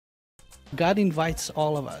God invites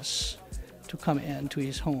all of us to come into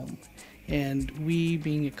His home. And we,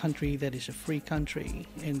 being a country that is a free country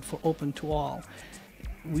and for open to all,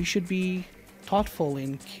 we should be thoughtful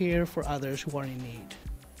and care for others who are in need.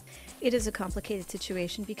 It is a complicated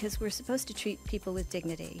situation because we're supposed to treat people with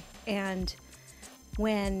dignity. And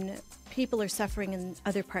when people are suffering in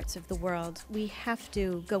other parts of the world, we have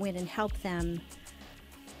to go in and help them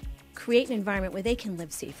create an environment where they can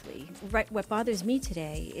live safely. Right, what bothers me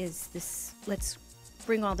today is this, let's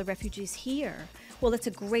bring all the refugees here. Well, that's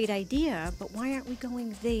a great idea, but why aren't we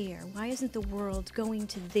going there? Why isn't the world going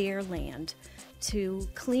to their land to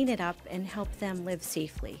clean it up and help them live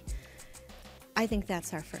safely? I think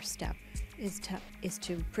that's our first step, is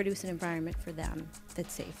to produce an environment for them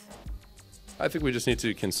that's safe. I think we just need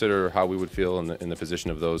to consider how we would feel in the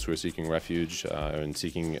position of those who are seeking refuge and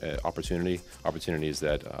seeking opportunities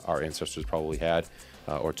that our ancestors probably had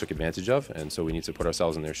or took advantage of. And so we need to put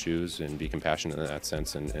ourselves in their shoes and be compassionate in that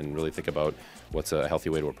sense and really think about what's a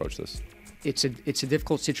healthy way to approach this. It's a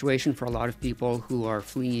difficult situation for a lot of people who are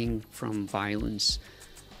fleeing from violence,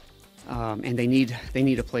 and they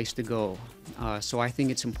need a place to go. So I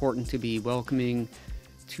think it's important to be welcoming,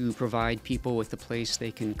 to provide people with a place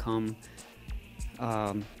they can come.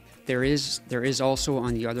 There is also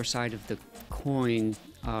on the other side of the coin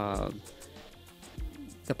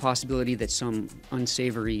the possibility that some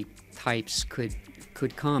unsavory types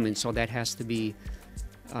could come, and so that has to be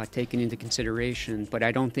taken into consideration. But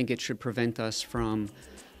I don't think it should prevent us from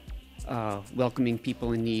welcoming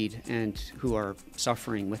people in need and who are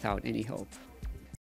suffering without any hope.